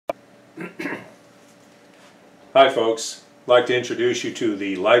Hi folks, I'd like to introduce you to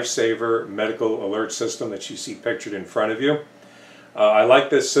the LifeSaver medical alert system that you see pictured in front of you. I like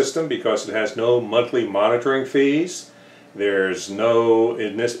this system because it has no monthly monitoring fees. There's no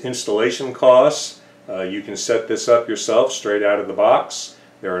installation costs. You can set this up yourself straight out of the box.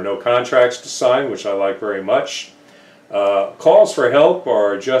 There are no contracts to sign, which I like very much. Calls for help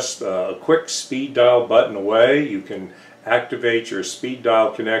are just a quick speed dial button away. You can activate your speed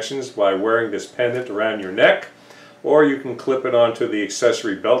dial connections by wearing this pendant around your neck, or you can clip it onto the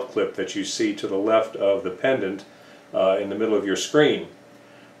accessory belt clip that you see to the left of the pendant in the middle of your screen.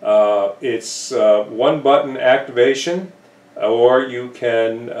 It's one button activation, or you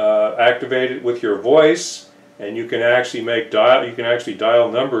can activate it with your voice, and you can actually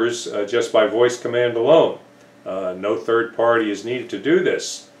dial numbers just by voice command alone. No third party is needed to do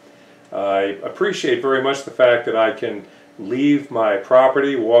this. I appreciate very much the fact that I can leave my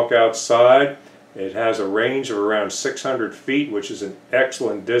property, walk outside. It has a range of around 600 feet, which is an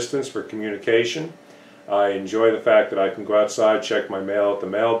excellent distance for communication. I enjoy the fact that I can go outside, check my mail at the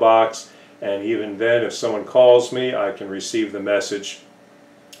mailbox, and even then, if someone calls me, I can receive the message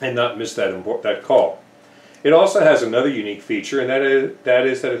and not miss that call. It also has another unique feature, and that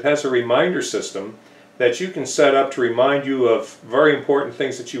is that it has a reminder system that you can set up to remind you of very important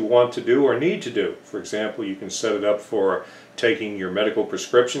things that you want to do or need to do. For example, you can set it up for taking your medical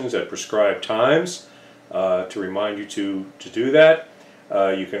prescriptions at prescribed times to remind you to do that.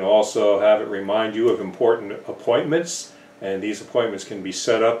 You can also have it remind you of important appointments, and these appointments can be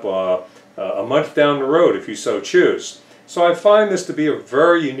set up a month down the road if you so choose. So I find this to be a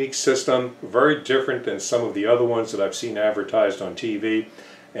very unique system, very different than some of the other ones that I've seen advertised on TV,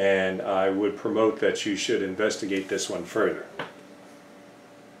 and I would promote that you should investigate this one further.